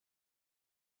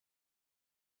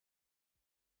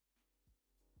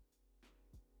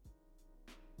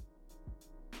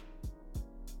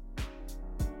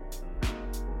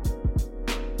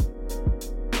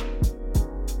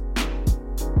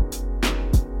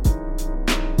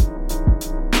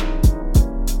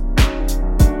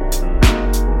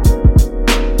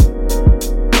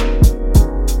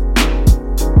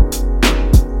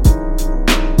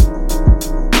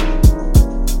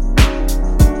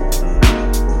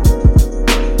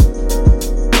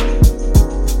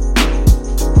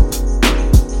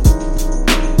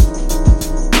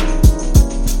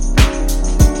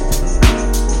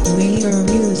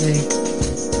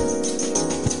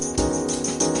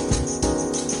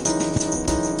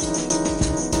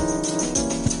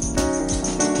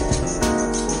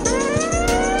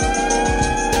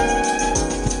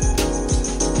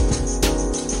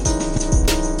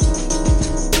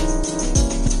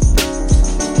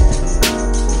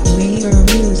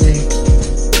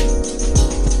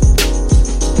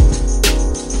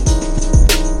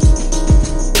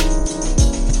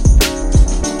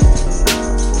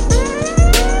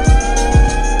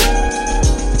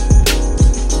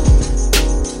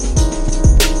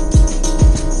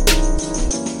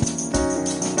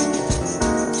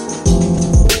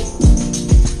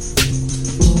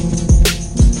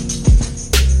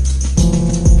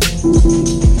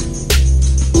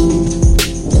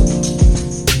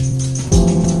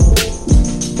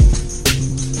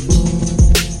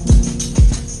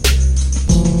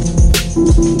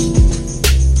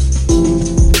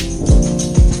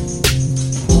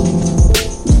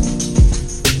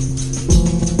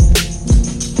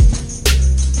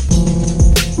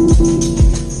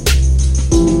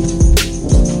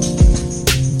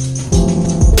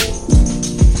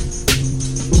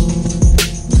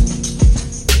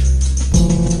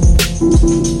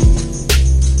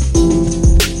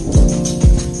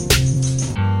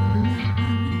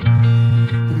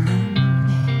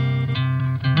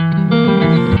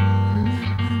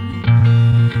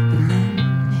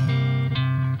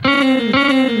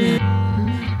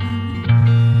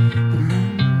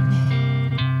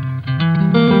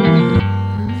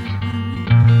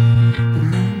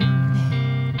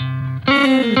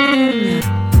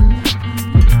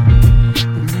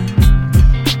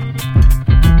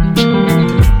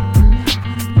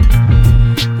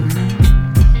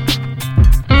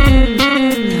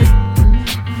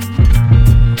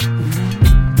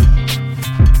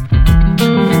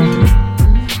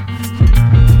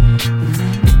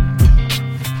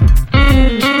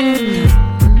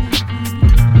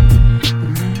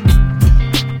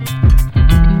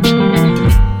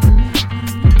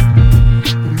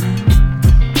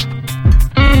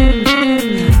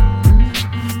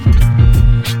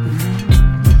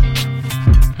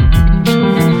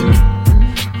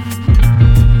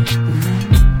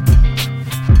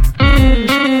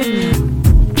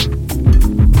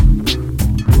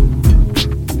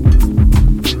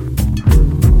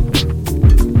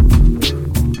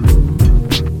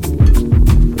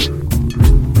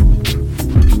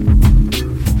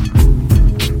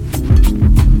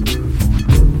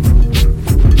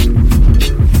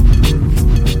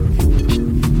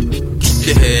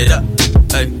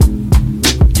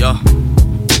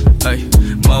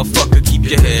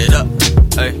your head up.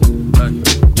 Hey,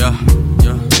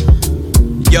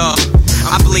 yo,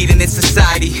 I'm bleeding in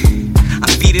society. I'm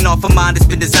feeding off a mind that's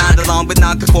been designed along with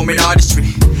non-conforming artistry.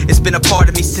 It's been a part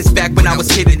of me since back when I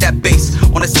was hitting that bass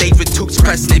on a stage with Toots,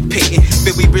 pressing and painting.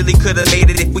 But we really could've made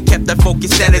it if we kept our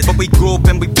focus centered. But we grew up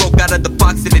and we broke out of the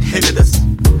box and it hindered us.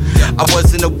 I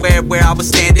wasn't aware where I was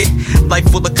standing. Life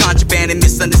full of contraband and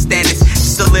misunderstandings.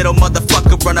 Just a little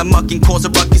motherfucker run amok and cause a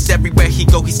ruckus. Everywhere he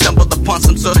go he stumbled upon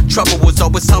some sort of trouble. Was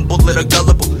always humble, little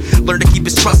gullible. Learned to keep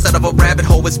his trust out of a rabbit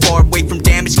hole. As far away from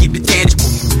damage, keep it tangible.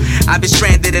 I've been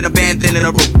stranded and abandoned in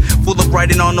a room full of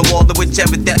writing on the wall, of which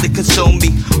evidently consumed me.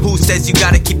 Who says you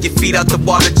gotta keep your feet out the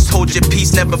water? Just hold your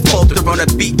peace, never falter on a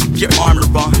beat. Keep your armor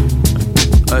on.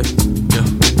 Hey, yeah,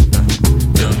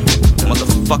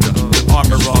 motherfucker, keep your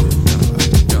armor on.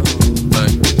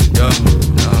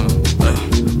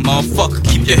 Motherfucker,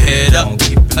 keep your head up.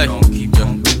 Hey,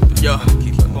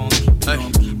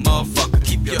 motherfucker,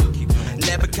 keep your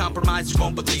never compromise your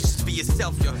own beliefs. Just be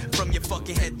yourself, yo. From your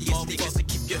fucking head to your sneakers, and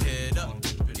keep your head up.